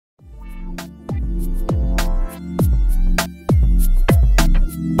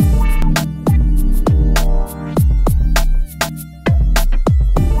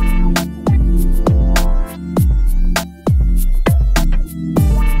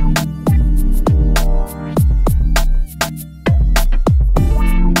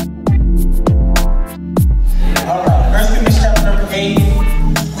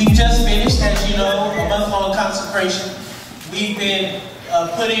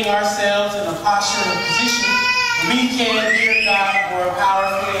putting ourselves in a posture and position where we can hear God more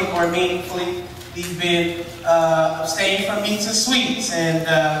powerfully and more meaningfully. We've been abstaining from meats and sweets, and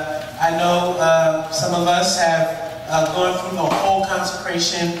I know some of us have gone through the whole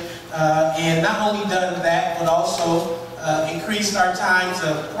consecration and not only done that, but also increased our times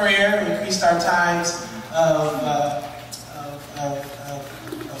of prayer, increased our times of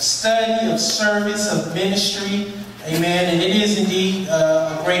study, of service, of ministry. Amen. And it is indeed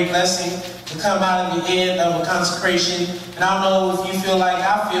a great blessing to come out of the end of a consecration. And I don't know if you feel like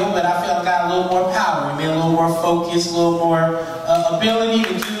I feel, but I feel I got a little more power. Amen. A little more focus, a little more ability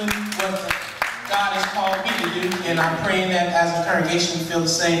to do what God has called me to do. And I'm praying that as a congregation we feel the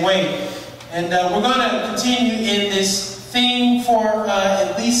same way. And we're going to continue in this theme for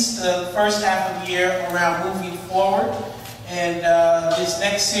at least the first half of the year around moving forward. And this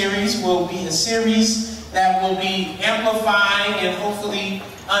next series will be a series that will be amplifying and hopefully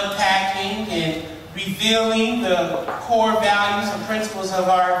unpacking and revealing the core values and principles of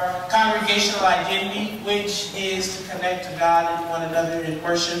our congregational identity, which is to connect to God and one another in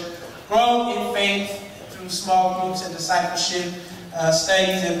worship, grow in faith through small groups and discipleship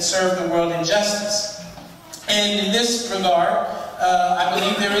studies, and serve the world in justice. And in this regard, I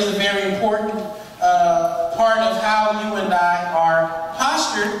believe there is a very important part of how you and I are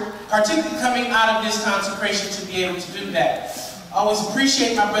postured, particularly coming out of this consecration, to be able to do that. I always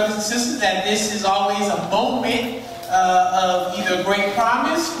appreciate my brothers and sisters that this is always a moment of either great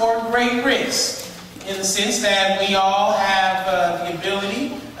promise or great risk, in the sense that we all have the ability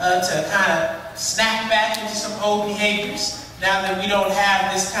to kind of snap back into some old behaviors now that we don't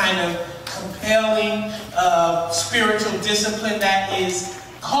have this kind of compelling spiritual discipline that is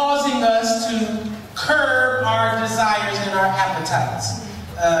causing us to curb our desires and our appetites.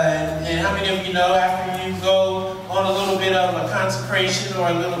 And how many of you know, after you go on a little bit of a consecration or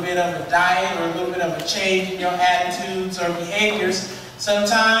a little bit of a diet or a little bit of a change in your attitudes or behaviors,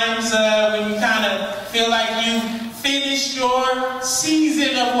 sometimes when you kind of feel like you finished your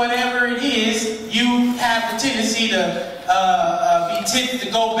season of whatever it is, you have the tendency to be tempted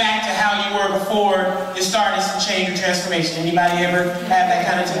to go back to how you were before you started some change or transformation. Anybody ever have that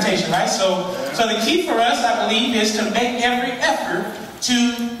kind of temptation, right? So the key for us, I believe, is to make every effort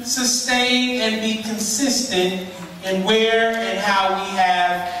to sustain and be consistent in where and how we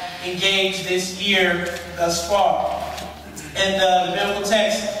have engaged this year thus far. And the biblical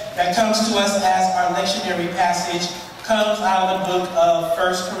text that comes to us as our lectionary passage comes out of the book of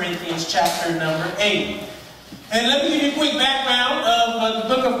 1 Corinthians chapter number 8. And let me give you a quick background of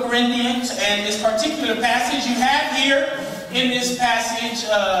the book of Corinthians and this particular passage. You have here in this passage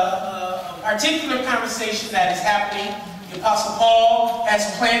a particular conversation that is happening. The Apostle Paul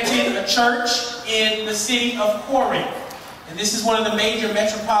has planted a church in the city of Corinth. And this is one of the major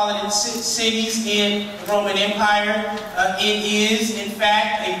metropolitan cities in the Roman Empire. It is, in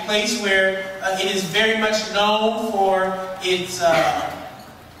fact, a place where it is very much known for its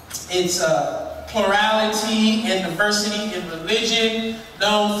plurality and diversity in religion,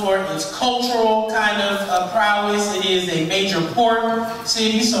 known for its cultural kind of prowess. It is a major port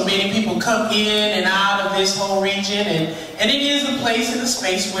city, so many people come in and out of this whole region, and it is a place and a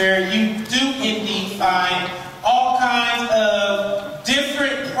space where you do indeed find all kinds of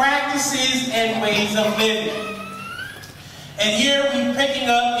different practices and ways of living. And here we're picking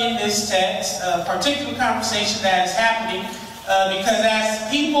up in this text a particular conversation that is happening because as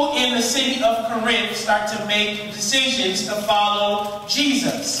people in the city of Corinth start to make decisions to follow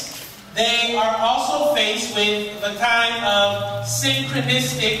Jesus, they are also faced with the kind of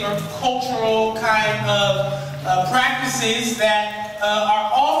synchronistic or cultural kind of practices that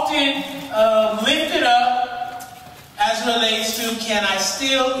are often lifted up as relates to, can I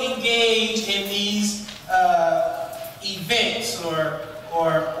still engage in these events or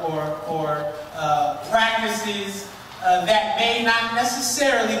practices that may not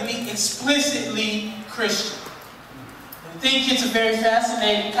necessarily be explicitly Christian. I think it's a very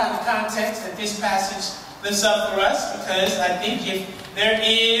fascinating kind of context that this passage lifts up for us, because I think if there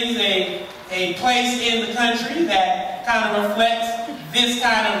is a place in the country that kind of reflects this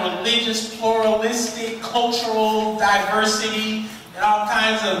kind of religious, pluralistic, cultural diversity, and all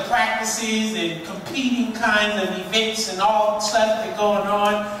kinds of practices and competing kinds of events and all stuff that's going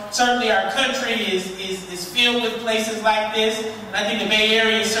on. Certainly our country is filled with places like this, and I think the Bay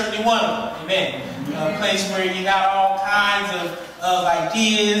Area is certainly one of them. Amen. A place where you got all kinds of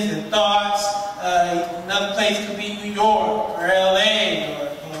ideas and thoughts. Another place could be New York or LA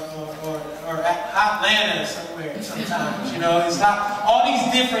or Atlanta somewhere sometimes. You know, it's not all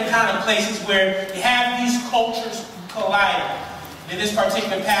these different kind of places where you have these cultures colliding. In this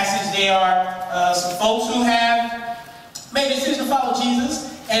particular passage, there are some folks who have made a decision to follow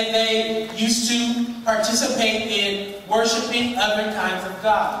Jesus, and they used to participate in worshiping other kinds of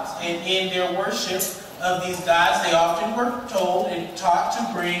gods. And in their worship of these gods, they often were told and taught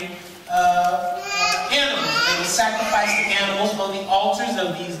to bring animals. They would sacrifice the animals on the altars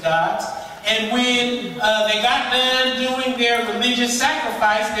of these gods. And when they got done doing their religious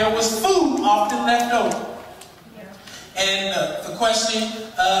sacrifice, there was food often left over. And the question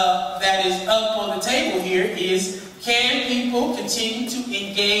that is up on the table here is, can people continue to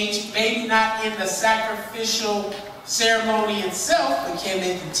engage, maybe not in the sacrificial ceremony itself, but can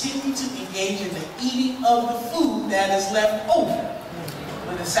they continue to engage in the eating of the food that is left over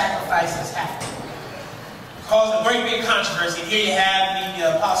when the sacrifices happen? Caused a great big controversy. Here you have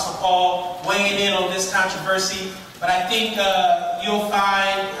the Apostle Paul weighing in on this controversy, but I think you'll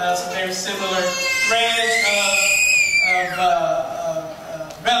find some very similar threads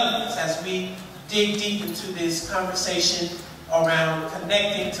of relevance as we dig deep into this conversation around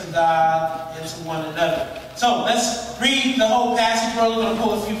connecting to God and to one another. So let's read the whole passage. We're only going to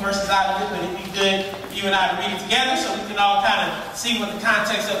pull a few verses out of it, but it'd be good for you and I to read it together so we can all kind of see what the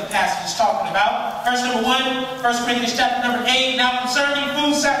context of the passage is talking about. Verse number 1, 1 Corinthians chapter number 8. Now concerning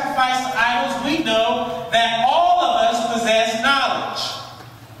food sacrificed to idols, we know that all of us possess knowledge.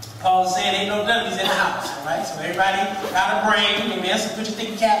 Paul is saying ain't no dummies in the house, all right? So everybody got a brain, amen? So put your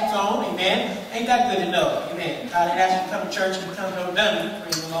thinking caps on, amen? Ain't that good to know, amen? God didn't ask you to come to church and become no dummy,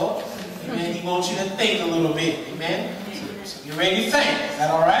 praise the Lord. Amen? He wants you to think a little bit, amen? So you're ready to think, is that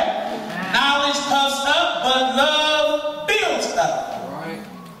all right? Knowledge puffs up, but love builds up. All right.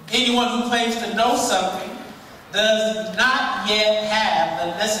 Anyone who claims to know something does not yet have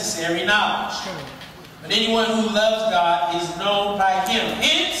the necessary knowledge. But anyone who loves God is known by Him.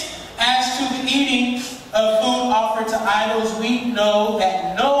 Hence, as to the eating of food offered to idols, we know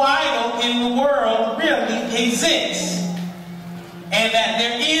that no idol in the world really exists, and that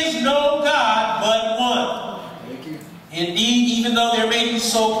there is no God but one. Thank you. Indeed, even though there may be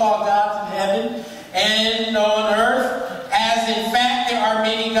so-called gods in heaven and on earth, as in fact there are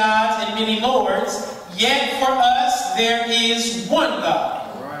many gods and many lords, yet for us there is one God,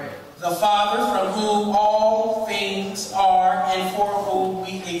 the Father, from whom all things are and for whom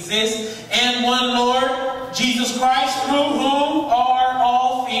we exist, and one Lord, Jesus Christ, through whom are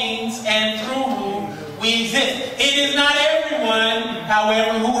all things and through whom we exist. It is not everyone,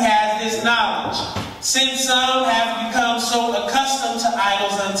 however, who has this knowledge. Since some have become so accustomed to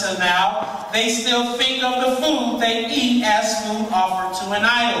idols until now, they still think of the food they eat as food offered to an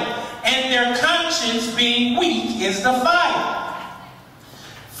idol, and their conscience being weak is defiled.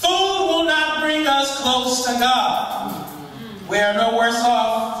 Food will not bring us close to God. We are no worse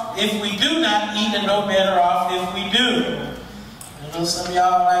off if we do not eat, and no better off if we do. I know some of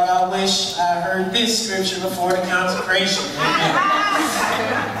y'all like, I wish I heard this scripture before the consecration.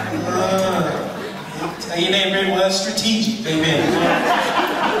 Tell your neighbor it was strategic. Amen.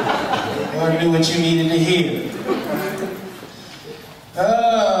 Lord knew what you needed to hear.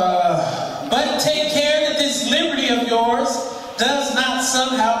 But take care that this liberty of yours does not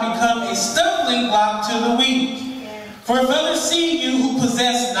somehow become a stumbling block to the weak. For if others see you who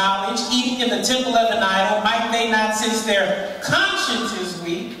possess knowledge eating in the temple of an idol, might they not, since their conscience is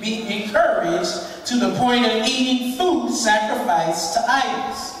weak, be encouraged to the point of eating food sacrificed to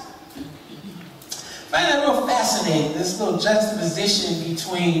idols? I find that real fascinating, this little juxtaposition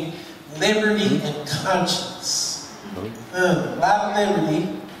between liberty and conscience. A lot of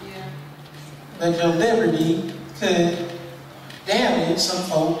liberty, but your liberty could damage some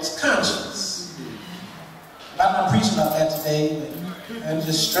folks' conscience. I'm not preaching about that today, but it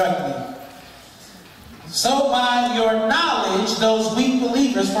just struck me. So by your knowledge, those weak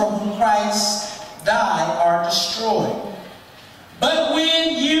believers for whom Christ died are destroyed. But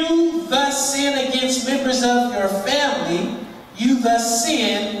when you thus sin against members of your family, you thus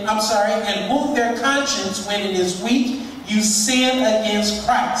sin, and wound their conscience when it is weak, you sin against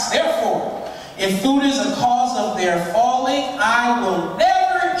Christ. Therefore, if food is a cause of their falling, I will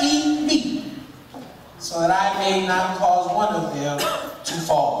never eat meat, so that I may not cause one of them to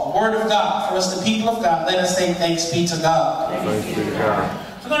fall. The word of God for us, the people of God. Let us say thanks be to God. Thanks be to God.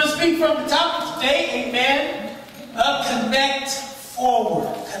 We're going to speak from the topic today, amen, of connect forward.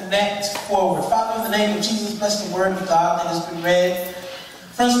 Connect forward. Father, in the name of Jesus, bless the word of God that has been read.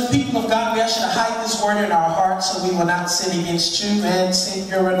 First, the people of God, we ask you to hide this word in our hearts so we will not sin against you, and send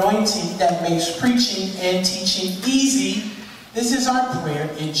your anointing that makes preaching and teaching easy. This is our prayer.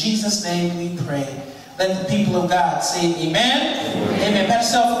 In Jesus' name we pray. Let the people of God say amen. Amen. Pat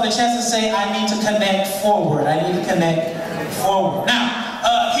yourself on the chest and say, I need to connect forward. I need to connect forward.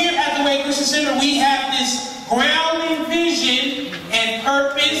 Now, here at the Way Christian Center, we have this grounding vision and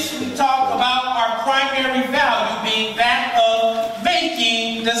purpose. We talk about our primary value being that of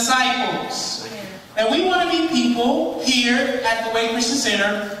making disciples. And we want to be people here at the Way Christian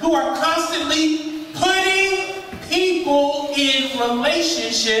Center who are constantly putting people in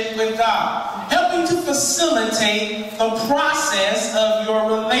relationship with God, helping to facilitate the process of your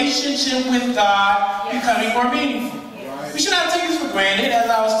relationship with God becoming more meaningful. We should not take this for granted. As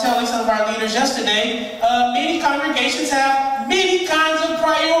I was telling some of our leaders yesterday, many congregations have many kinds of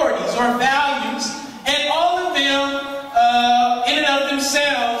priorities or values, and all of them, in and of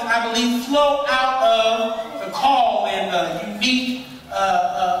themselves, I believe, flow out of the call and the unique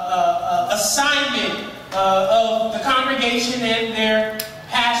assignment of the congregation and their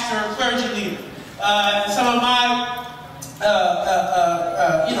pastor or clergy leader. Some of my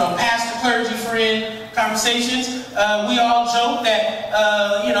pastor clergy friend conversations, we all joke that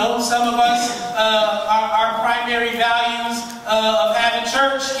some of us, our primary values of having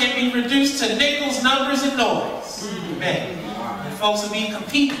church can be reduced to nickels, numbers, and noise. Amen. And folks will be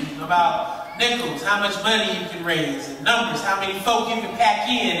competing about nickels, how much money you can raise, and numbers, how many folk you can pack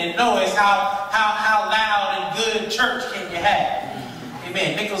in, and noise, how loud and good church can you have.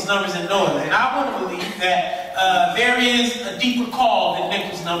 Amen. Nickels, numbers, and noise. And I want to believe that there is a deeper call than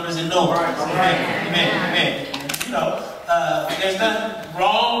nickels, numbers, and noise. Amen. Amen. Amen. There's nothing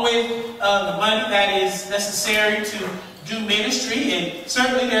wrong with the money that is necessary to do ministry, and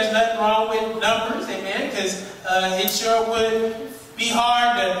certainly there's nothing wrong with numbers. Amen. Because it sure would be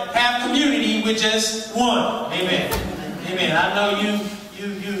hard to have community with just one. Amen. Amen. I know you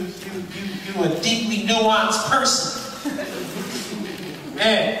a deeply nuanced person.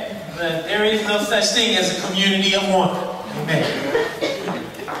 Amen. But there is no such thing as a community of one. Amen.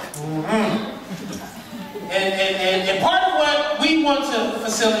 And part of what we want to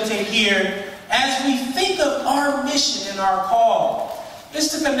facilitate here, as we think of our mission and our call, is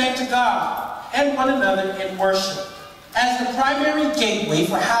to connect to God and one another in worship as the primary gateway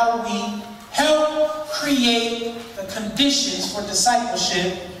for how we help create the conditions for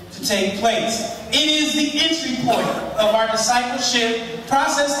discipleship to take place. It is the entry point of our discipleship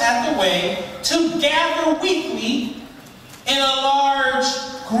process at the Way to gather weekly in a large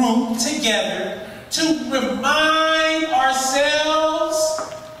group together to remind ourselves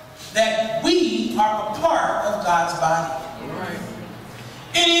that we are a part of God's body.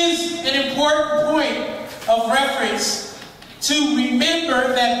 It is an important point of reference to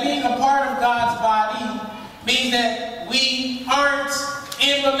remember that being a part of God's body means that we aren't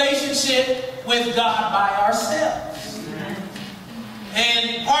in relationship with God by ourselves.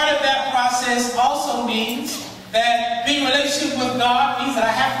 And part of that process also means that being in relationship with God means that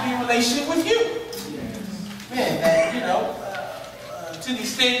I have to be in relationship with you. Man, that, to the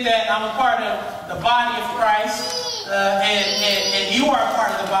extent that I'm a part of the body of Christ, and you are a part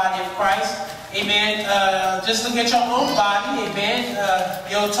of the body of Christ, amen, just look at your own body, amen.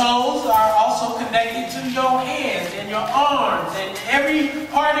 Your toes are also connected to your hands and your arms, and every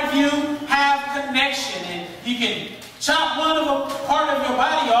part of you have connection, and you can chop one of a part of your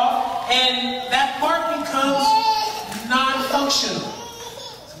body off, and that part becomes non-functional.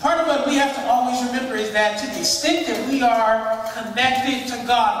 Part of what we have to always remember is that to the extent that we are connected to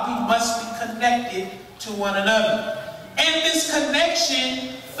God, we must be connected to one another. And this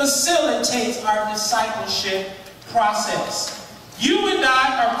connection facilitates our discipleship process. You and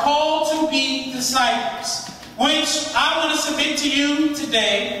I are called to be disciples, which I want to submit to you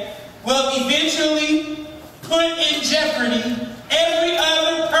today will eventually put in jeopardy every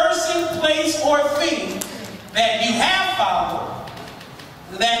other person, place, or thing that you have followed,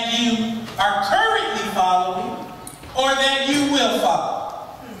 that you are currently following, or that you will follow.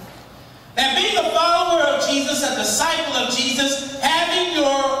 That being a follower of Jesus, a disciple of Jesus, having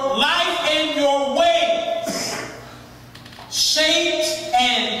your life and your ways shaped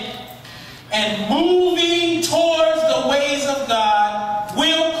and moving towards the ways of God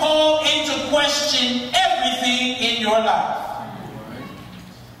will call into question everything in your life.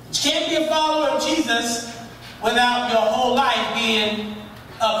 You can't be a follower of Jesus without your whole life being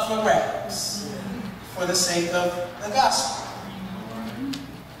up for grabs for the sake of the gospel.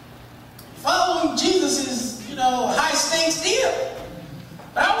 Following Jesus is, high stakes deal.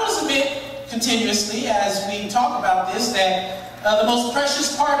 But I want to submit continuously as we talk about this that the most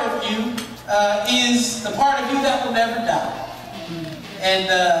precious part of you is the part of you that will never die.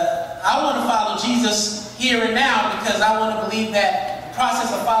 And I want to follow Jesus here and now because I want to believe that the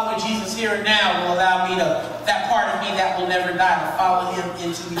process of following Jesus here and now will allow me that part of me that will never die, to follow him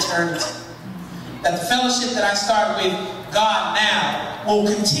into eternity. That the fellowship that I start with God now will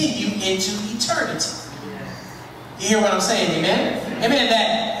continue into eternity. You hear what I'm saying, amen? Amen,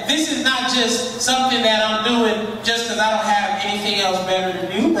 that this is not just something that I'm doing just because I don't have anything else better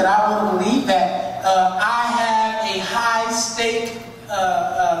to do, but I want to believe that I have a high stake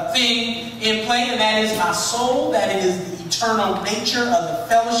thing in play, and that is my soul, that it is the eternal nature of the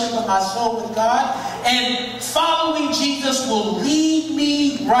fellowship of my soul with God. And following Jesus will lead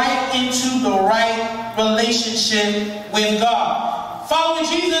me right into the right relationship with God. Following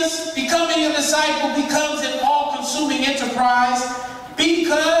Jesus, becoming a disciple, becomes an all-consuming enterprise,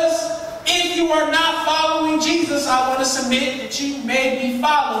 because if you are not following Jesus, I want to submit that you may be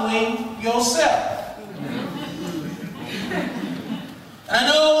following yourself. And I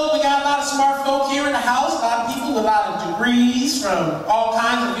know we got a lot of smart folk here in the house, a lot of people with a lot of degrees from all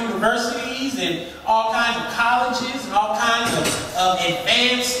kinds of universities and all kinds of colleges and all kinds of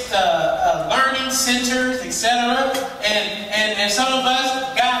advanced learning centers, etc. And some of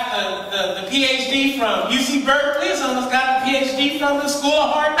us got the PhD from UC Berkeley, some of us got the PhD from the School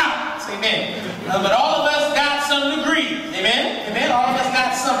of Hard Knocks, amen. But all of us got some degrees, amen? Amen? All of us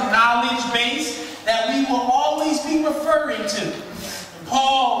got some knowledge base that we will always be referring to.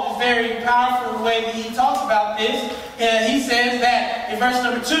 Paul is very powerful in the way that he talks about this. He says that in verse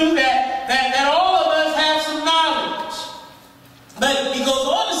number 2 that all of us have some knowledge. But he goes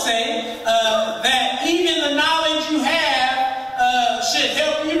on to say that even the knowledge you have should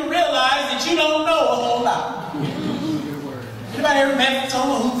help you to realize that you don't know a whole lot. Anybody ever met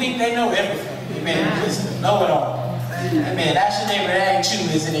someone who think they know everything? Amen. Just know it all. Amen. That's your neighbor. That ain't you,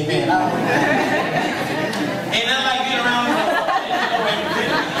 is it? Amen. Ain't nothing like getting around the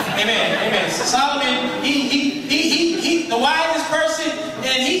Amen. Amen. So Solomon, the wisest person,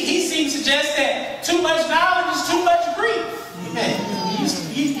 and he seems to suggest that too much knowledge is too much grief. Amen.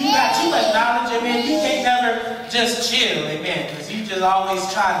 You got too much knowledge, amen. You can't never just chill, amen, because you just always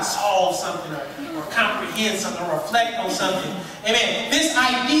try to solve something or comprehend something or reflect on something. Amen. This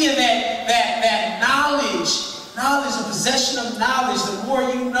idea that knowledge, the possession of knowledge, the more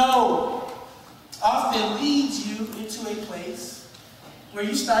you know, often leads you into a place where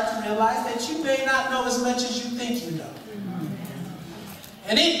you start to realize that you may not know as much as you think you know.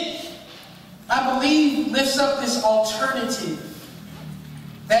 And it, I believe, lifts up this alternative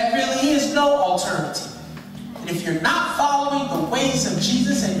that really is no alternative. And if you're not following the ways of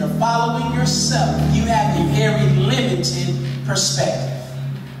Jesus and you're following yourself, you have a very limited perspective.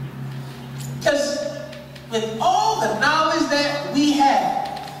 Because with all the knowledge that we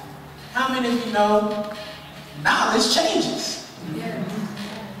have, how many of you know knowledge changes?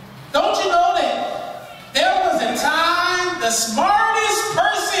 Don't you know that there was a time the smartest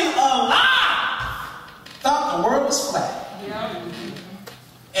person alive thought the world was flat? Yeah.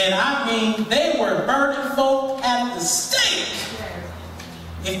 And I mean, they were burning folk at the stake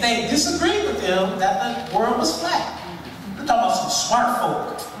if they disagreed with them that the world was flat. I'm talking about some smart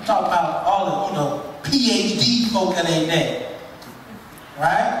folk. I'm talking about all the, PhD folk of their day.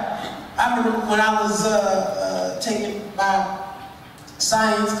 Right? I remember when I was taking my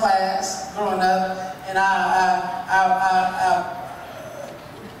science class growing up, and I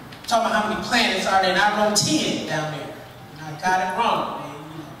talking about how many planets are there, and I wrote 10 down there. And I got it wrong.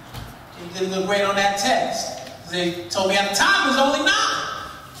 And, didn't do great on that test. They told me at the time it was only 9.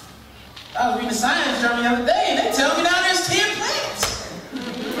 I was reading the science journal the other day, and they tell me now there's 10 planets.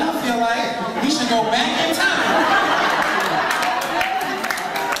 I feel like we should go back in time.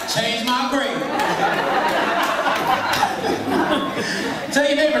 Change my grade. Tell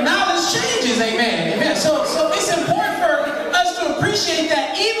your neighbor, knowledge changes, amen. Amen. So it's important for us to appreciate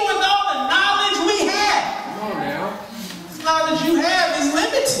that even with all the knowledge we have, the knowledge you have is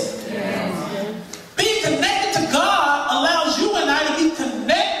limited. Yes. Being connected to God allows you and I to be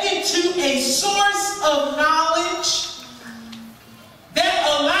connected to a source of knowledge that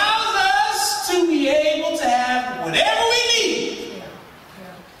allows us to be able to have whatever we need,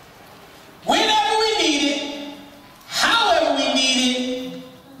 whenever we need it, however we need it,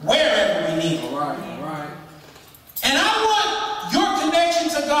 wherever we need it. All right. And I want your connection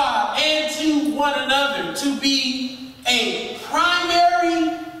to God and to one another to be a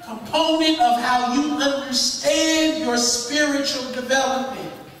primary component of how you understand your spiritual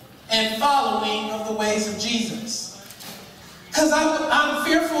development and following of the ways of Jesus. Because I'm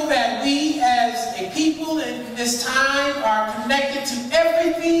fearful that we as a people in this time are connected to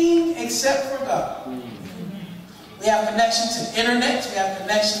everything except for God. We have connections to internet, we have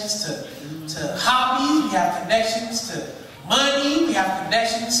connections to hobbies, we have connections to money, we have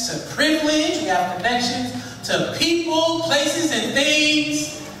connections to privilege, we have connections to people, places, and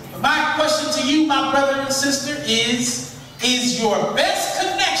things. But my question to you, my brother and sister, is is your best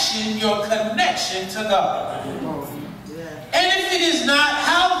connection, your connection to God. And if it is not,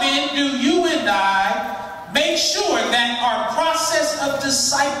 how then do you and I make sure that our process of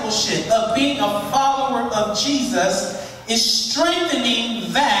discipleship, of being a follower of Jesus, is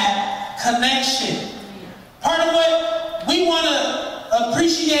strengthening that connection? Part of what we want to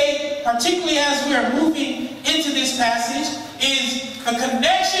appreciate, particularly as we are moving into this passage, is the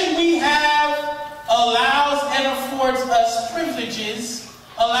connection we have allows and affords us privileges,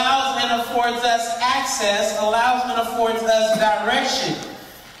 allows and affords us access, allows and affords us direction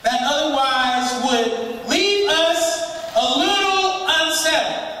that otherwise would leave us a little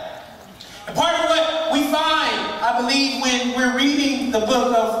unsettled. And part of what we find, I believe, when we're reading the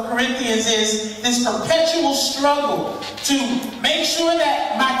book of Corinthians is this perpetual struggle to make sure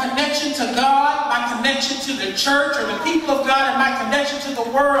that my connection to God, my connection to the church or the people of God, and my connection to the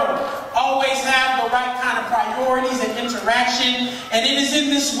world always have the right kind of priorities and interaction. And it is in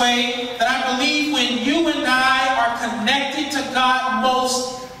this way that I believe when you and I are connected to God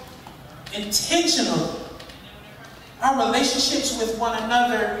most intentionally, our relationships with one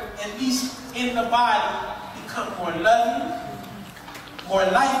another, at least in the body, become more loving, more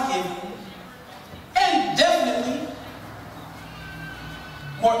life-giving, and definitely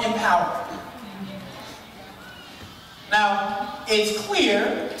more empowering. Now, it's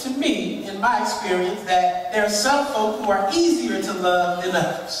clear to me, in my experience, that there are some folk who are easier to love than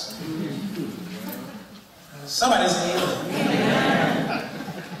others. Somebody say amen.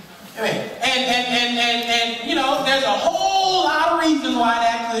 Amen. And you know, there's a whole lot of reasons why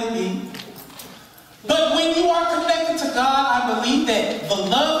that could be. But when you are connected to God, I believe that the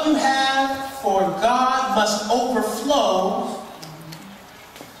love you have for God must overflow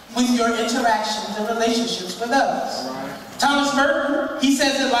with your interactions and relationships with others. Thomas Merton, he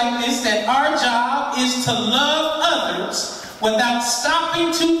says it like this, that our job is to love others without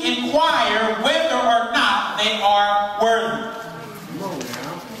stopping to inquire whether or not they are worthy.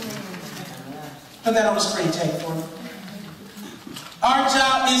 Put that on the screen, take for me. Our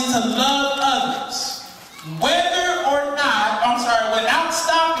job is to love others, whether or not, without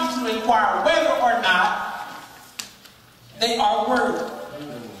stopping to inquire whether or not they are worthy.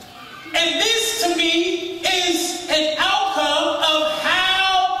 And this, to me, is an outcome of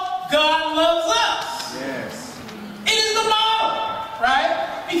how God loves us. Yes. It is the model,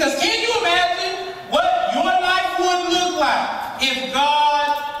 right? Because can you imagine what your life would look like if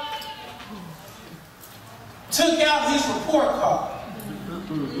God took out his report card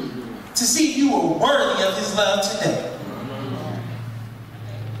to see if you were worthy of his love today?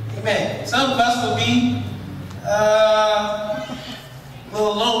 Amen. Some of us will be a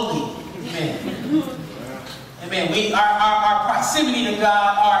little lonely. Amen. Amen. Our proximity to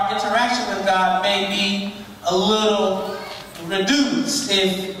God, our interaction with God may be a little reduced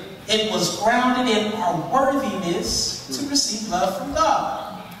if it was grounded in our worthiness to receive love from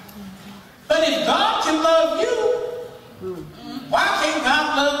God. But if God can love you, why can't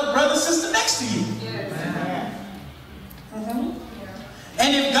God love the brother and sister next to you?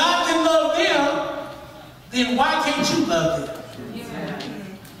 And if God can love them, then why can't you love them?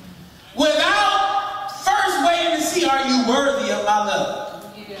 Without first waiting to see, are you worthy of my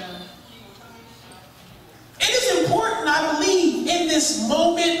love? It is important, I believe, in this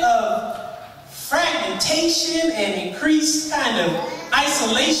moment of fragmentation and increased kind of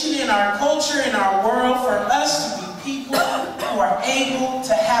isolation in our culture, in our world, for us to be people who are able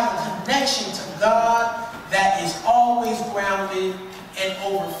to have a connection to God that is always grounded and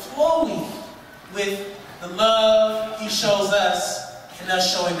overflowing with the love he shows us, and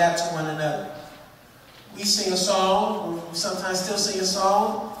us showing that to one another. We sing a song, we sometimes still sing a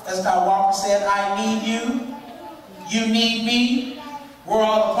song. Hezekiah Walker said, I need you, you need me. We're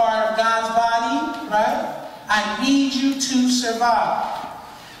all a part of God's body, right? I need you to survive.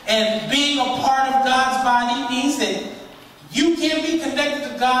 And being a part of God's body means that you can't be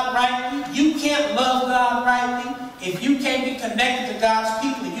connected to God rightly. You can't love God rightly. If you can't be connected to God's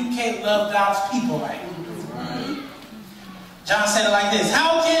people, you can't love God's people rightly. John said it like this: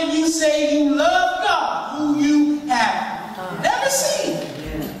 how can you say you love God who you have never seen?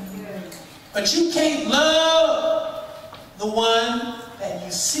 But you can't love the one that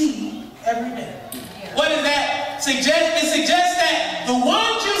you see every day. What does that suggest? It suggests that the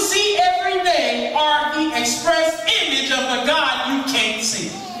ones you see every day are the express image of the God you can't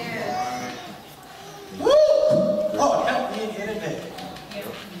see. Woo! Lord, help me in here today.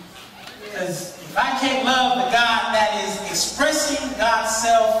 Because if I can't love the God that is expressing God's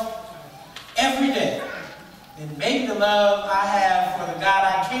self every day, then maybe the love I have for the God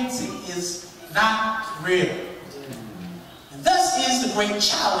I can't see is not real. such is the great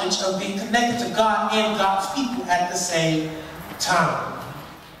challenge of being connected to God and God's people at the same time.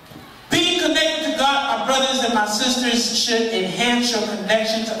 Being connected to God, my brothers and my sisters, should enhance your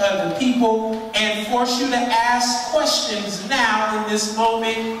connection to other people and force you to ask questions now in this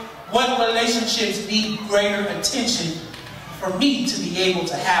moment. What relationships need greater attention for me to be able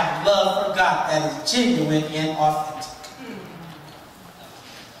to have love for God that is genuine and authentic?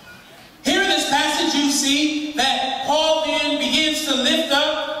 Here in this passage you see that Paul then begins to lift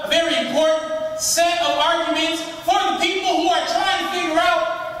up a very important set of arguments for the people who are trying to figure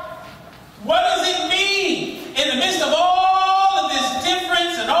out what does it mean in the midst of all of this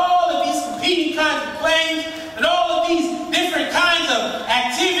difference and all of these competing kinds of claims and all of these different kinds of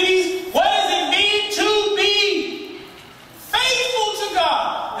activities. What does it mean to be faithful to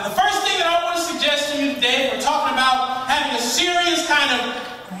God? And the first thing that I want to suggest to you today, we're talking about having a serious kind of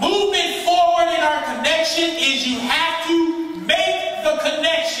movement forward in our connection, is you have to make the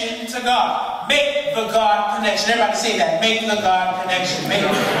connection to God. Make the God connection. Everybody say that. Make the God connection. Make the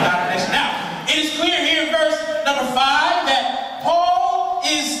God connection. Now, it is clear here in verse number 5 that Paul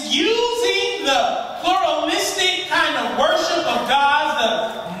is using the pluralistic kind of worship of God,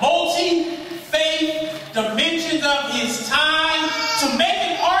 the multi-faith dimensions of his time, to make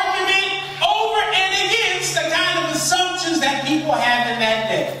an argument over and against the kind of assumptions that people have in that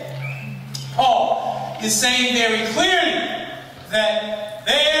day. Paul is saying very clearly that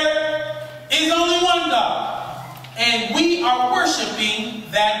there is only one God, and we are worshiping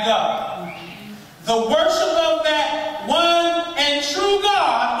that God. The worship of that one and true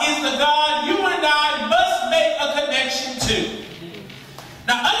God is the God you and I must make a connection to.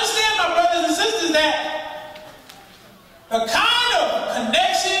 Now understand, my brothers and sisters, that the kind of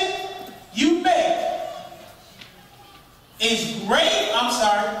connection you make is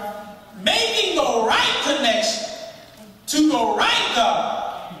making the right connection to the right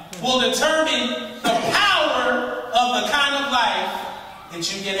God will determine the power of the kind of life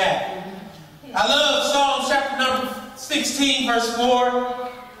that you can have. I love Psalm chapter number 16, verse 4.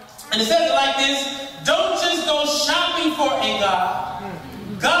 And it says it like this: don't just go shopping for a God.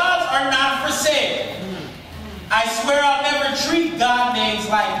 Gods are not for sale. I swear I'll never treat God names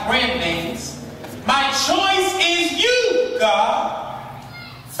like brand names. My choice is you, God,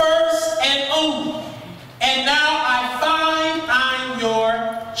 first and only. And now I find I'm your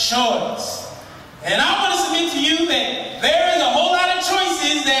choice. And I want to submit to you that there is a whole lot of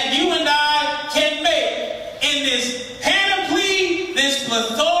choices that you and I can make in this panoply, this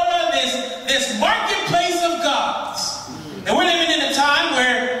plethora, this marketplace of gods. And we're living in a time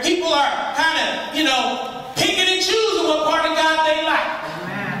where people are kind of, picking and choosing what part of God they like.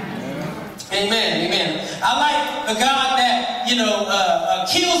 Amen, amen. I like the God that,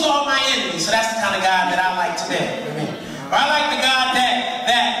 kills all my enemies. So that's the kind of God that I like today. Amen. Or I like the God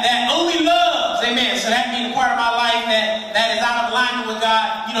that only loves. Amen. So that means the part of my life that is out of alignment with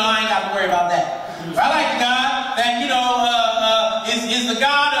God, I ain't got to worry about that. Or I like the God that, is the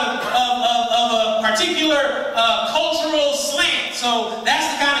God of a particular cultural slant. So that's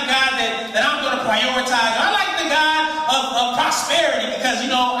the kind of God that I'm going to prioritize. I like the God of prosperity because,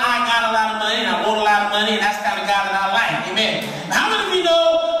 I got a lot of money and I want a lot of money, and that's the kind of God that I like. Amen. How many of you know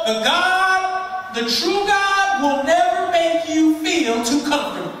the true God will never make you feel too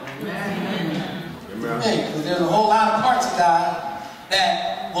comfortable? Amen. Because there's a whole lot of parts of God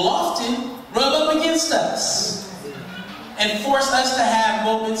that will often rub up against us and force us to have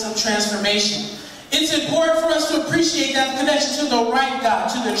moments of transformation. It's important for us to appreciate that the connection to the right God,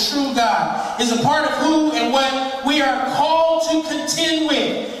 to the true God, is a part of who and what we are called to contend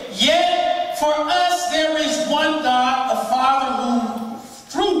with. Yet, for us, there is one God, the Father,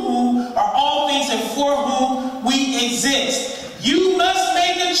 through whom are all things and for whom we exist. You must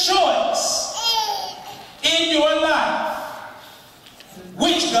make a choice in your life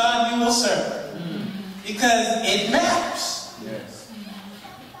which God you will serve, because it matters. Yes.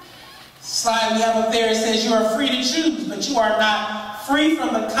 Slide we have up there, it says you are free to choose, but you are not free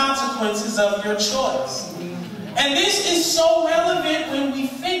from the consequences of your choice. And this is so relevant when we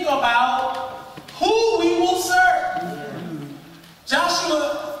think about who we will serve.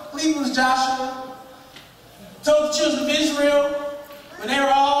 Joshua, I believe it was Joshua, told the children of Israel when they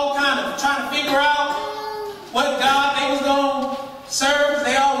were all kind of trying to figure out what God they was going to serve.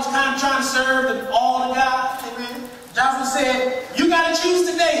 They all was kind of trying to serve all the gods. Amen. Joshua said, you got to choose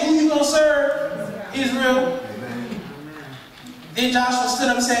today who you going to serve, Israel. Amen. Then Joshua stood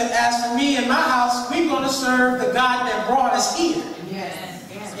up and said, as for me and my house, we're going to serve the God that brought us here. Yes.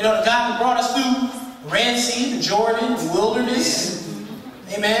 Yes. The God that brought us through the Red Sea, the Jordan, the wilderness.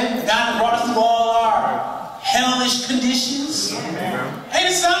 Amen. The God that brought us through all our hellish conditions. Ain't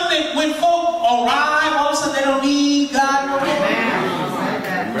it something that when folk arrive, all of a sudden they don't need God no more?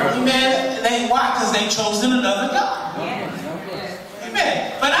 Amen. Why? Because they've chosen another God.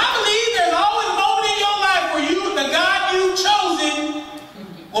 Amen. But I believe there's always a moment in your life where the God you've chosen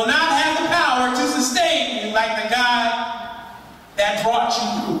will not have the power to sustain you like the God that brought you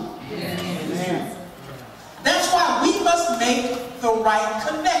through. Amen. That's why we must make the right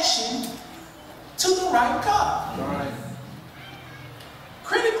connection to the right God. Right.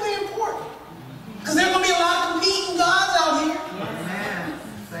 Critically important. Because there are going to be a lot of competing gods out here. Amen.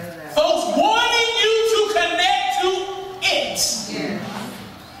 Folks wanting you to connect to it. Yeah.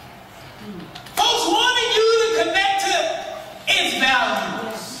 Folks wanting you to connect to its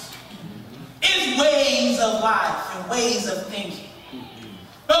values, its ways of life and ways of thinking.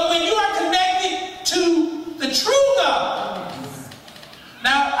 But when you are connected to the true God,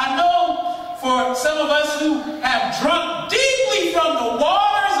 now I know for some of us who have drunk deeply from the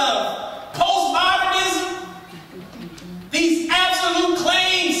waters of postmodernism, these absolute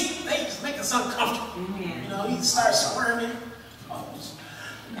claims, they just make us uncomfortable. You know, you start squirming.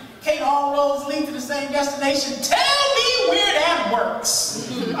 Can't all roads lead to the same destination. Tell me where that works.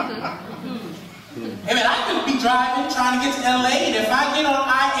 I mean, I could be driving, trying to get to LA, and if I get on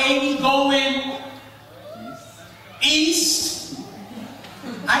I-80 going east,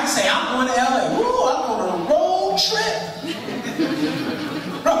 I can say, I'm going to LA. Woo, I'm going on a road trip.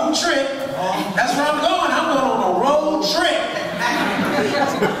 Road trip. That's where I'm going. I'm going on a road trip.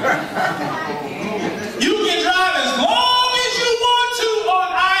 You can drive as long as you want to on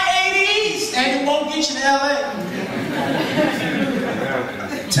I-80 East, and it won't get you to LA.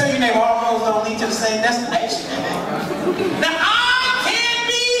 Tell your neighbor, all roads don't lead to the same destination. Now, I can't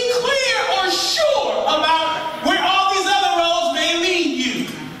be clear or sure about where all these other roads may lead you.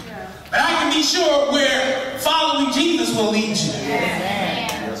 But I can be sure where following Jesus will lead you.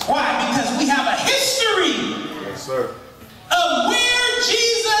 Why? Because we have a history of where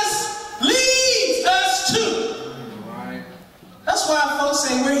Jesus leads us to. That's why folks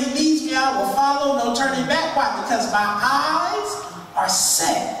say, where he leads me, I will follow, no turning back. Why? Because my eyes are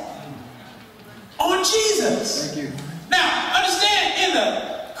set on Jesus. Thank you. Now, understand, in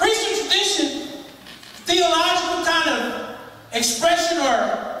the Christian tradition, theological kind of expression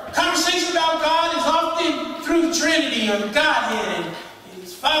or conversation about God is often through the Trinity or the Godhead. And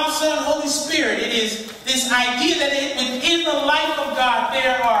it's Father, Son, Holy Spirit. It is this idea that within the life of God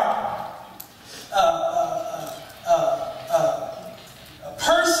there are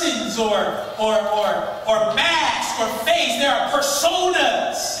persons or masks or face. There are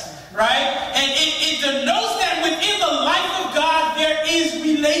personas, right? And it denotes that within the life of God there is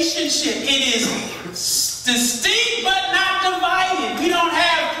relationship. It is distinct but not divided. We don't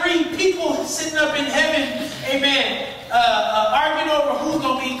have three people sitting up in heaven, amen, arguing over who's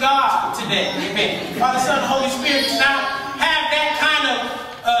going to be God today, amen. Father, Son, Holy Spirit does not have that kind of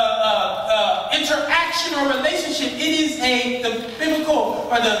interaction or relationship. It is the biblical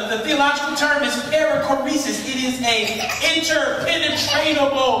or the theological term is perichoresis. It is a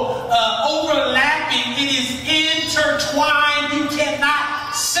interpenetratable overlapping. It is intertwined. You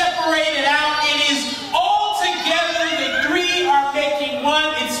cannot separate it out. It is all together. The three are making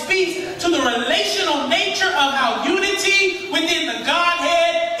one. It speaks to the relational nature of how unity within the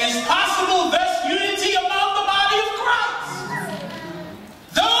Godhead is possible, thus unity among the body of Christ.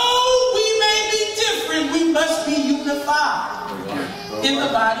 Though we may be different, we must be unified in the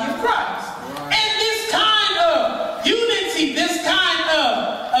body of Christ. And this kind of unity, this kind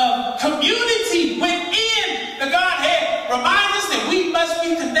of community within the Godhead reminds us that we must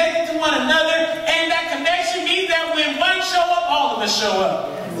be connected to one another, and that connection means that when one show up, all of us show up.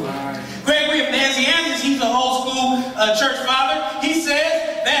 Gregory of Nazianzus, he's an old school church father. He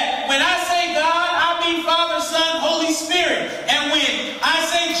says that when I say God, I mean Father, Son, Holy Spirit. And when I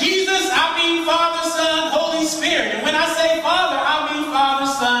say Jesus, I mean Father, Son, Holy Spirit. And when I say Father, I mean Father,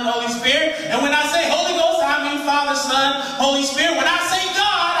 Son, Holy Spirit. And when I say Holy Ghost, I mean Father, Son, Holy Spirit. When I say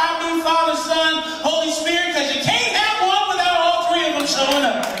God, I mean Father, Son, Holy Spirit, because you can't have one without all three of them showing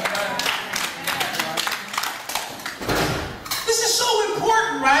up. This is so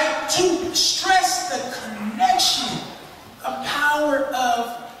important, right? To stress the connection, the power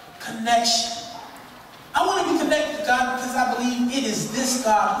of connection. I want to be connected to God because I believe it is this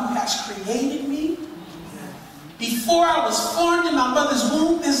God who has created me. Before I was formed in my mother's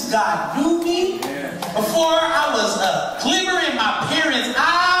womb, this God knew me. Before I was a glimmer in my parents'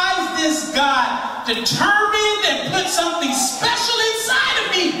 eyes, this God determined and put something special inside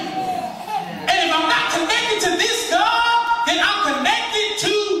of me. And if I'm not connected to this God, then I'm connected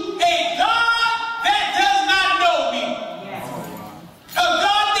to a God that does not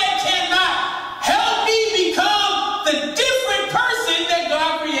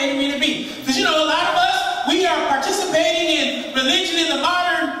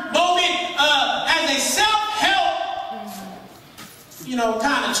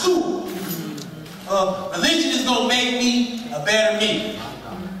kind of tool. Religion is going to make me a better me.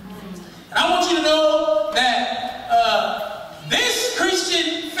 And I want you to know that this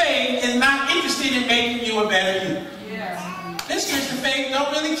Christian faith is not interested in making you a better you. This Christian faith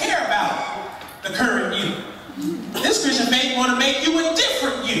don't really care about the current you. This Christian faith want to make you a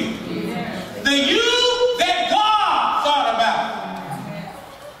different you. The you that God thought about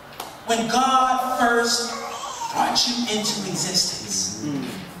when God first brought you into existence.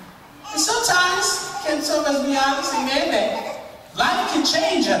 And sometimes, can some of us be honest, amen, that life can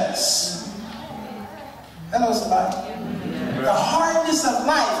change us. Hello, somebody. The hardness of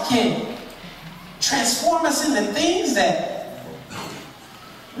life can transform us into things that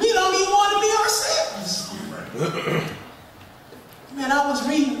we don't even want to be ourselves. Man, I was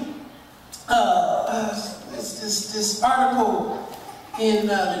reading this article in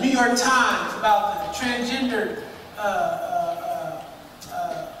the New York Times about the transgender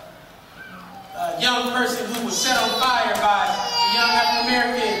young person who was set on fire by a young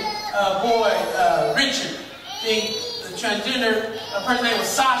African-American boy, Richard. The transgender person's name was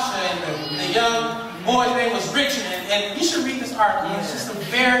Sasha, and the young boy's name was Richard. And you should read this article. It's just a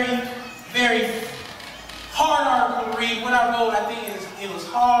very, very hard article to read. What I wrote, I think it was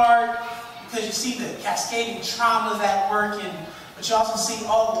hard because you see the cascading traumas at work, but you also see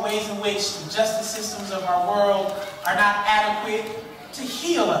all the ways in which the justice systems of our world are not adequate to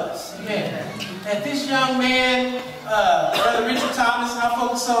heal us. Amen. That this young man, Brother Richard Thomas, and I'll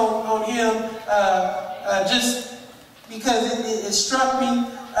focus on him just because it struck me.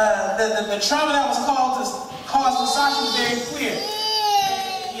 The trauma that was caused to Sasha was very clear.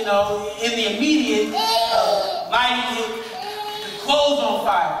 You know, in the immediate lighting the clothes on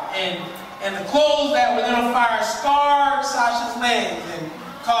fire, and the clothes that were lit on fire scarred Sasha's legs and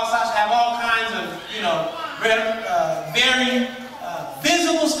caused Sasha to have all kinds of, you know, very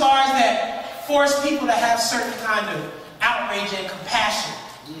visible scars that force people to have certain kind of outrage and compassion.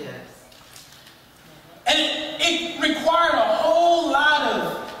 Yes. And it required a whole lot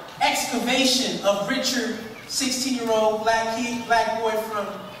of excavation of Richard, 16-year-old black boy from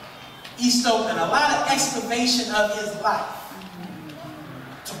East Oakland, a lot of excavation of his life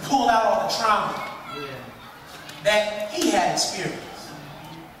to pull out all the trauma that he had experienced.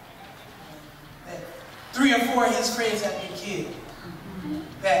 That 3 or 4 of his friends have been killed.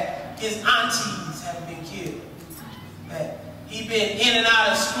 That his aunties have been killed. That he's been in and out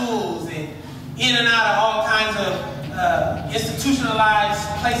of schools and in and out of all kinds of institutionalized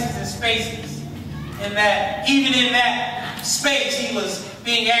places and spaces. And that even in that space he was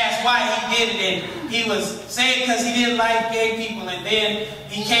being asked why he did it, and he was saying because he didn't like gay people, and then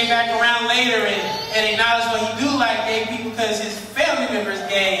he came back around later and acknowledged what he do like gay people because his family member is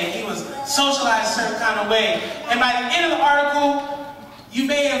gay, and he was socialized a certain kind of way. And by the end of the article, you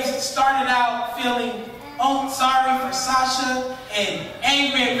may have started out feeling sorry for Sasha and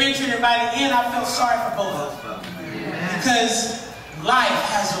angry at Richard, and by the end I felt sorry for both of them. Because life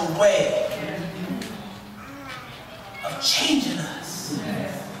has a way of changing us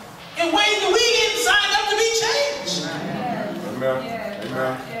in ways that we didn't sign up to be changed. Amen.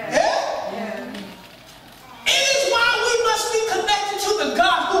 Amen. Yeah? It is why we must be connected to the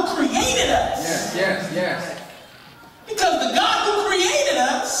God who created us. Yes. Because the God who created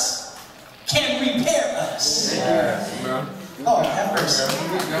us can repair us. Amen. Oh, have mercy.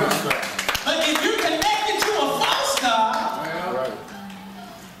 But if you're connected to a false God,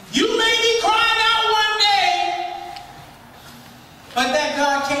 you may be crying out one day, but that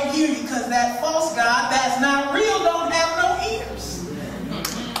God can't hear you because that false God that's not real don't have no ears.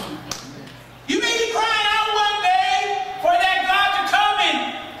 You may be crying out one day for that God to come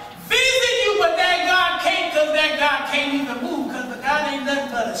and visit you, but that God can't, because that God can't even move, because the God ain't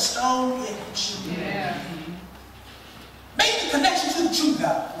nothing but a stone image. Yeah. Make the connection to the true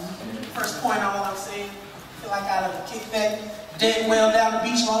God. First point on what I'm saying. I feel like I ought to kick that dead well down the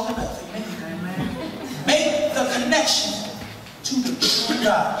beach long enough. Amen. Make the connection to the true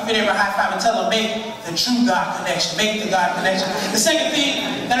God. You can ever high five and tell them, make the true God connection. Make the God connection. The second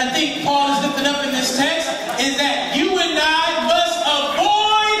thing that I think Paul is lifting up in this text is that you and I must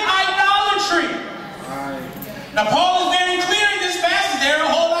avoid idolatry. Now Paul is very clear in this passage. There are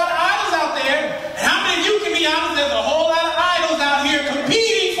a whole lot of idols out there. And how many of you can be honest? There's a whole lot of idols out here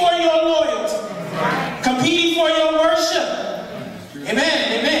competing for your loyalty. Competing for your worship.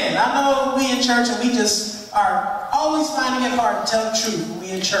 Amen. Amen. I know we in church and we just are always finding it hard to tell the truth when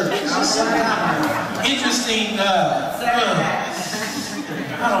we in church. It's just some kind of interesting, I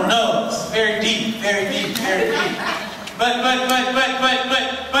don't know. It's very deep, very deep, very deep. But I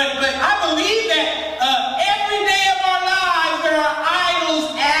believe that every day of our lives there are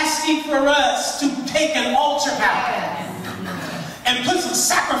idols asking for us to take an altar out and put some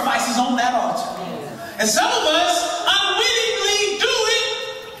sacrifices on that altar. And some of us unwittingly do it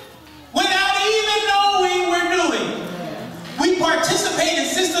without even knowing we're doing it. We participate in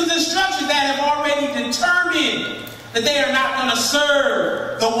systems and structures that have already determined that they are not going to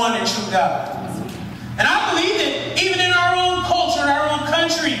serve the one and true God. And I believe that even in our own culture, in our own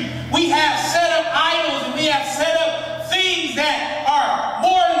country, we have set up idols and we have set up things that are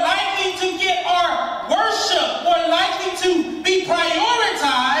more likely to get our worship, more likely to be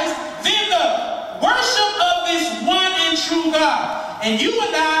prioritized than the worship of this one and true God. And you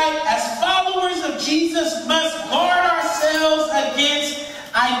and I, as followers of Jesus, must guard ourselves against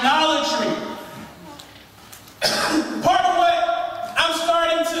idolatry. Part of what I'm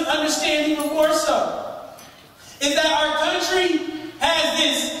starting to understand even more so is that our country has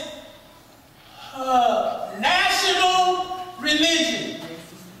this national religion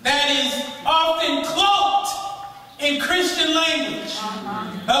that is often cloaked in Christian language.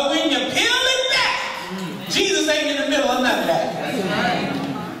 But when you peel it back, Jesus ain't in the middle of none of that.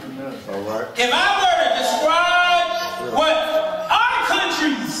 If I were to describe what our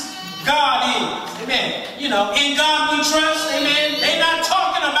country's God is, amen, you know, in God we trust, amen, they're not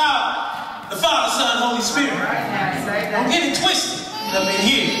talking about the Father, Son, Holy Spirit. Don't get it twisted up in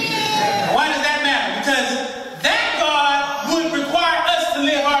here. Why does that matter? Because that God would require us to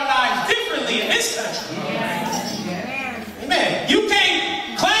live our lives differently in this country. Amen. You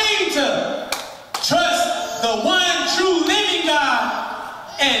can't claim to trust the one true living God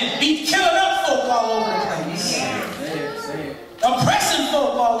and be killing up folk all over the place. Oppressing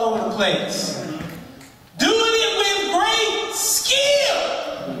folk all over the place. Doing it with great skill.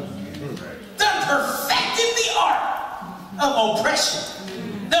 Done perfected the art of oppression.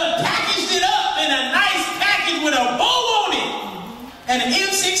 Done packaged it up in a nice package with a bow on it and an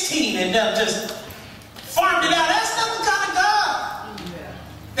M16 and done just farmed it out. That's not the kind of God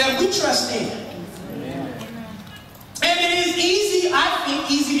that we trust in. And it is easy, I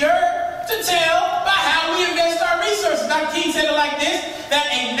think, easier to tell by how we invest our resources. Dr. King said it like this, that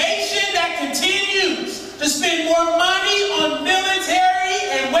a nation that continues to spend more money on military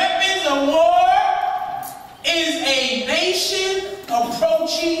and weapons of war is a nation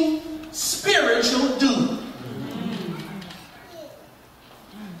approaching spiritual doom.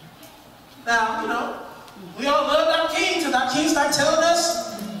 Now, you know, we all love our king until our king starts telling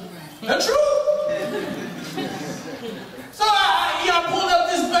us the truth. So I pulled up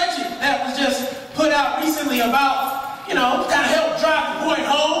this budget that was just put out recently about, you know, kind of help drive the point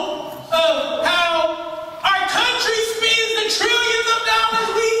home of how our country spends the trillions of dollars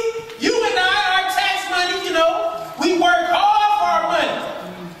you and I, our tax money, you know, we work hard for our money.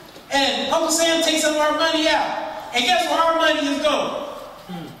 And Uncle Sam takes some of our money out. And guess where our money is going?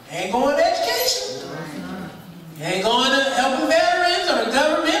 Ain't going to education. Ain't going to helping veterans or the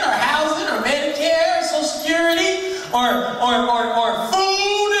government or housing or Medicare or Social Security or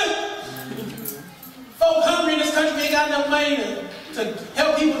food. Folk hungry in this country, we ain't got enough money to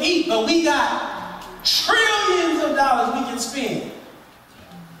help people eat, but we got trillions of dollars we can spend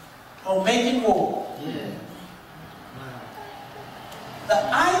on making war. The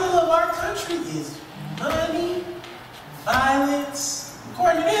idol of our country is money, violence.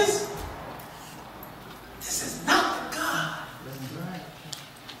 According to this is not the God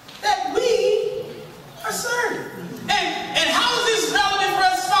that we are serving. And how is this relevant for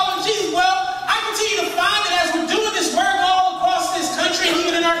us to follow Jesus? Well, I continue to find that as we're doing this work all across this country and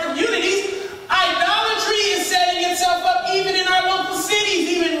even in our communities, idolatry is setting itself up even in our local cities,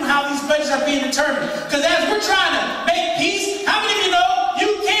 even how these budgets are being determined. Because as we're trying to make peace, how many of you know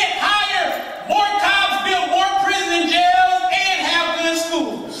you can't hire more cops, build more prison jails, and have good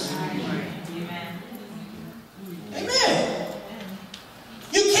schools? Amen.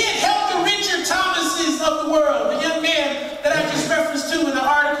 You can't help the Richard Thomases of the world, the young man that I just referenced to in the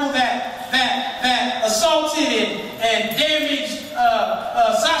article that assaulted and damaged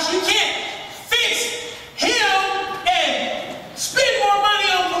Sasha. You can't fix him and spend more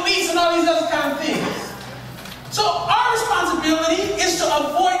money on police and all these other kind of things. So our responsibility is to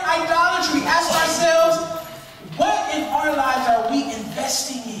avoid idolatry. Ask ourselves, what in our lives are we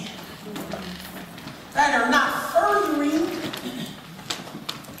investing in that are not furthering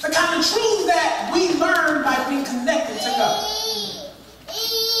the kind of truths that we learn by being connected to God?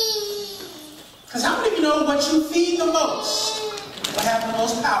 Because how many of you know what you feed the most will have the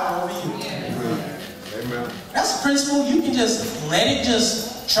most power over you? Amen. That's a principle. You can just let it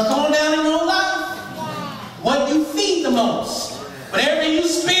just trickle on down in your life. What you feed the most. Whatever you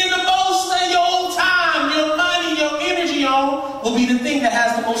spend the most of your time, your money, your energy on will be the thing thing that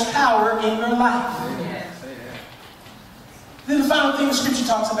has the most power in your life. Then the final thing the scripture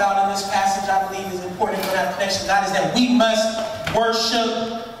talks about in this passage, I believe is important for that connection to God, is that we must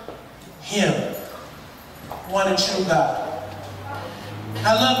worship Him, one and true God.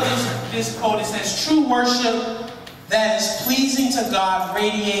 I love this quote. It says, true worship that is pleasing to God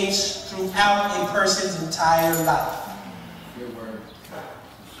radiates throughout a person's entire life. Good word.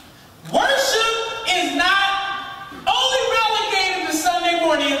 Worship is not only relegated to Sunday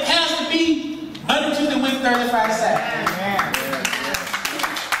morning. It has to be Monday, Tuesday, Wednesday, Thursday, Friday, Saturday.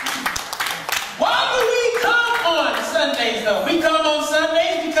 Why do we come on Sundays though? We come on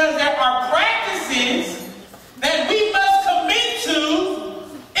Sundays because there are practices that we must commit to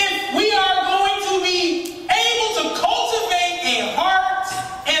if we are going to be able to cultivate a heart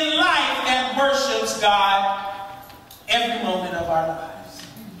and life that worships God every moment of our lives.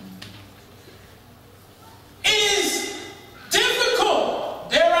 It is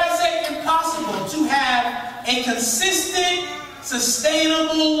difficult, dare I say impossible, to have a consistent,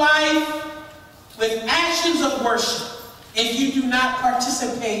 sustainable life with actions of worship if you do not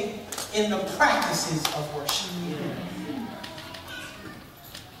participate in the practices of worship.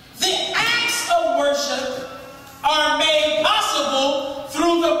 The acts of worship are made possible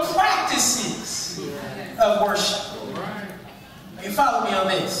through the practices of worship. You follow me on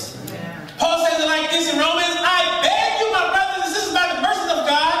this? Paul says it like this in Romans, I beg you, my brothers and sisters, by the mercies of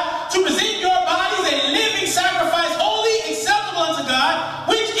God, to present your bodies a living sacrifice, holy, acceptable unto God,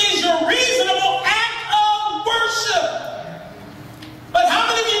 which is your reasonable act of worship. But how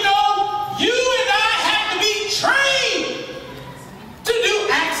many of you know you and I have to be trained to do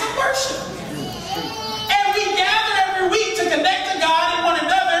acts of worship? And we gather every week to connect to God and one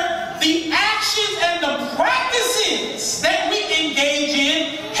another. The actions and the practices that we engage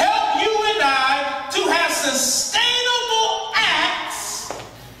in help you and I to have sustainable acts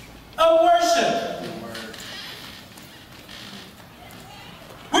of worship.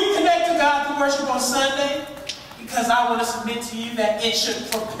 We connect to God through worship on Sunday because I want to submit to you that it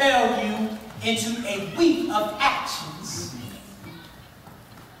should propel you into a week of actions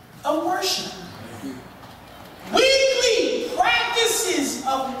of worship. Weekly practices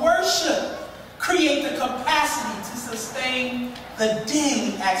of worship create the capacity to sustain the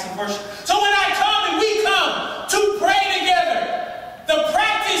daily acts of worship. So when I come and we come to pray together, the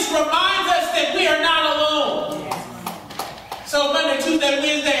practice reminds us that we are not alone. So Monday, Tuesday,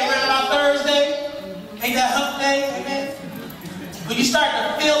 Wednesday, around about Thursday, ain't that hump day? Amen. When you start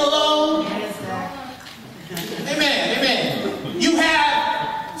to feel alone, amen, amen. You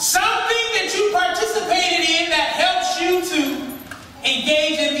have something that you participated in that helps you to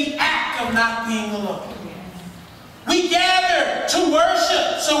engage in the act of not being alone. We gather to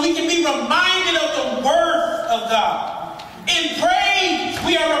worship so we can be reminded of the worth of God. In praise,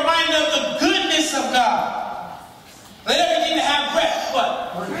 we are reminded of the goodness of God. Let everything that have breath,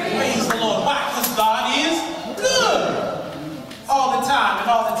 what? Praise the Lord. Why? Because God is good. All the time, and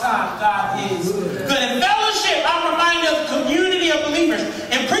all the time, God is good. In fellowship, I'm reminded of the community of believers.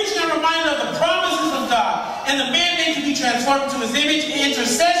 In preaching, I'm reminded of the promises of God and the mandate to be transformed into His image. In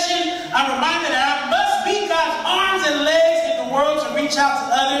intercession, I'm reminded that I must be God's arms and legs in the world to reach out to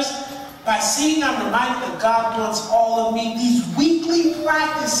others. By singing, I'm reminded that God wants all of me. These weekly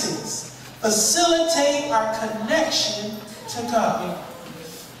practices facilitate our connection to God.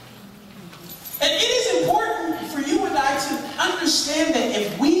 And it is important for you and I to understand that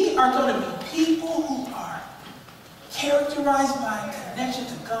if we are going to be people who are characterized by a connection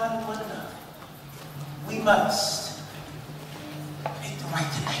to God and one another, we must make the right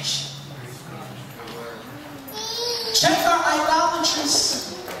connection. Check our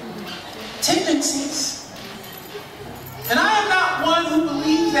idolatrous tendencies. And I am not one who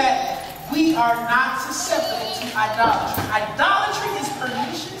believes that we are not susceptible to idolatry. Idolatry is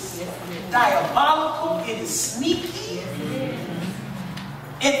pernicious, diabolical, it is sneaky.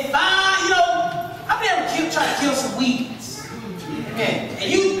 If I've never tried to kill some weeds. And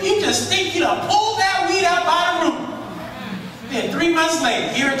you just think you done pulled that weed out by the root. Then 3 months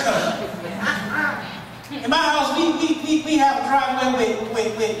later, here it comes. In my house, we have a driveway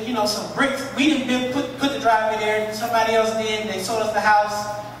with some bricks. We didn't put the driveway there. Somebody else did. They sold us the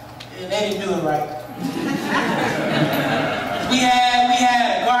house. And they didn't do it right. we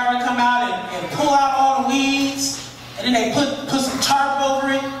had a gardener come out and pull out all the weeds, and then they put some tarp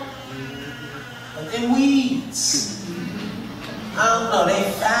over it. But then weeds, I don't know, they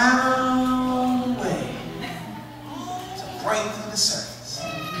found a way to break through the surface.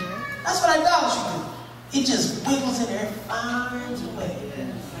 That's what idolatry do. It just wiggles in there and finds a way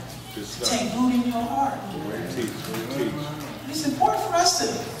to take root in your heart. it's important for us to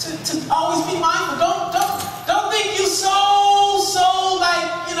always be mindful. Don't think you so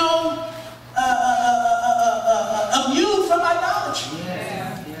like, you know, immune from idolatry.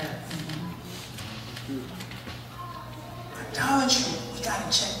 Idolatry, we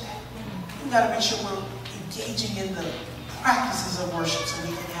got to check that. We got to make sure we're engaging in the practices of worship so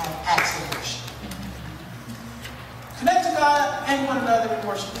we can have acts of worship. Connect to God and one another in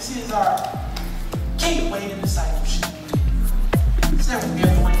worship. This is our gateway to discipleship.